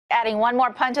Adding one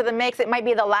more punch to the mix, it might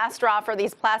be the last straw for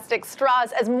these plastic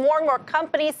straws as more and more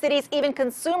companies, cities, even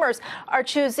consumers are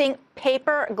choosing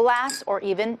paper, glass, or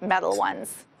even metal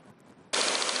ones.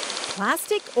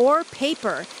 Plastic or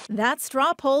paper? That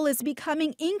straw poll is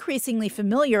becoming increasingly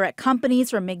familiar at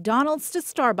companies from McDonald's to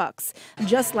Starbucks.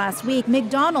 Just last week,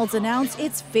 McDonald's announced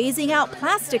it's phasing out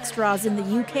plastic straws in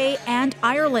the UK and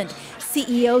Ireland.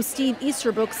 CEO Steve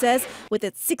Easterbrook says with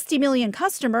its 60 million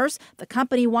customers, the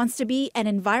company wants to be an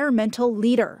environmental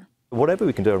leader. Whatever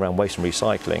we can do around waste and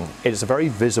recycling, it's a very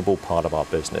visible part of our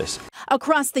business.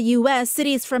 Across the U.S.,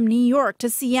 cities from New York to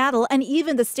Seattle and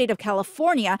even the state of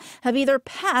California have either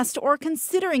passed or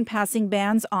considering passing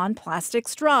bans on plastic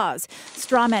straws.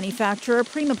 Straw manufacturer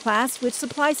Primaplast, which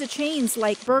supplies to chains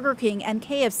like Burger King and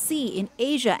KFC in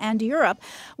Asia and Europe,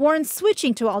 warns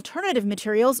switching to alternative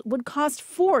materials would cost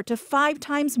 4 to 5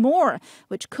 times more,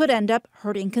 which could end up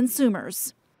hurting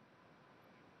consumers.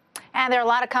 And there are a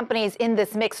lot of companies in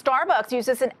this mix. Starbucks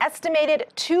uses an estimated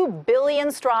 2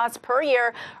 billion straws per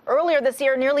year. Earlier this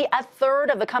year, nearly a third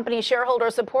of the company's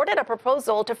shareholders supported a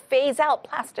proposal to phase out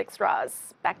plastic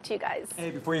straws. Back to you guys.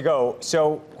 Hey, before you go,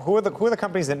 so who are the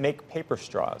companies that make paper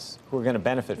straws who are going to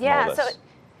benefit from all this? So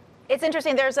it's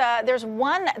interesting. There's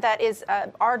one that is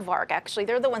Aardvark, actually.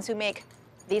 They're the ones who make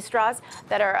these straws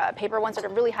that are paper ones that are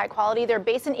really high quality. They're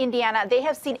based in Indiana. They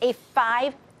have seen a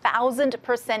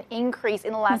 5,000% increase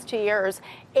in the last 2 years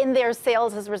in their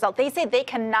sales as a result. They say they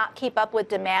cannot keep up with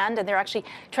demand, and they're actually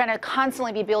trying to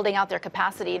constantly be building out their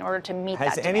capacity in order to meet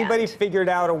that demand. Has anybody figured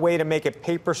out a way to make a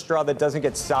paper straw that doesn't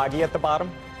get soggy at the bottom?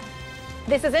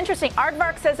 This is interesting.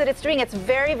 Aardvark says that it's doing. It's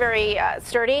very, very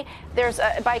sturdy. There's,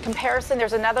 by comparison,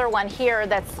 there's another one here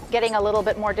that's getting a little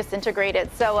bit more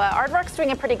disintegrated. So Aardvark's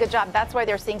doing a pretty good job. That's why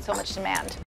they're seeing so much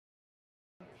demand.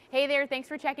 Hey there, thanks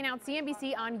for checking out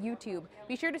CNBC on YouTube.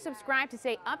 Be sure to subscribe to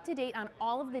stay up to date on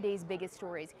all of the day's biggest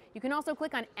stories. You can also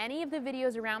click on any of the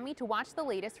videos around me to watch the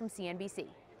latest from CNBC.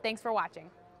 Thanks for watching.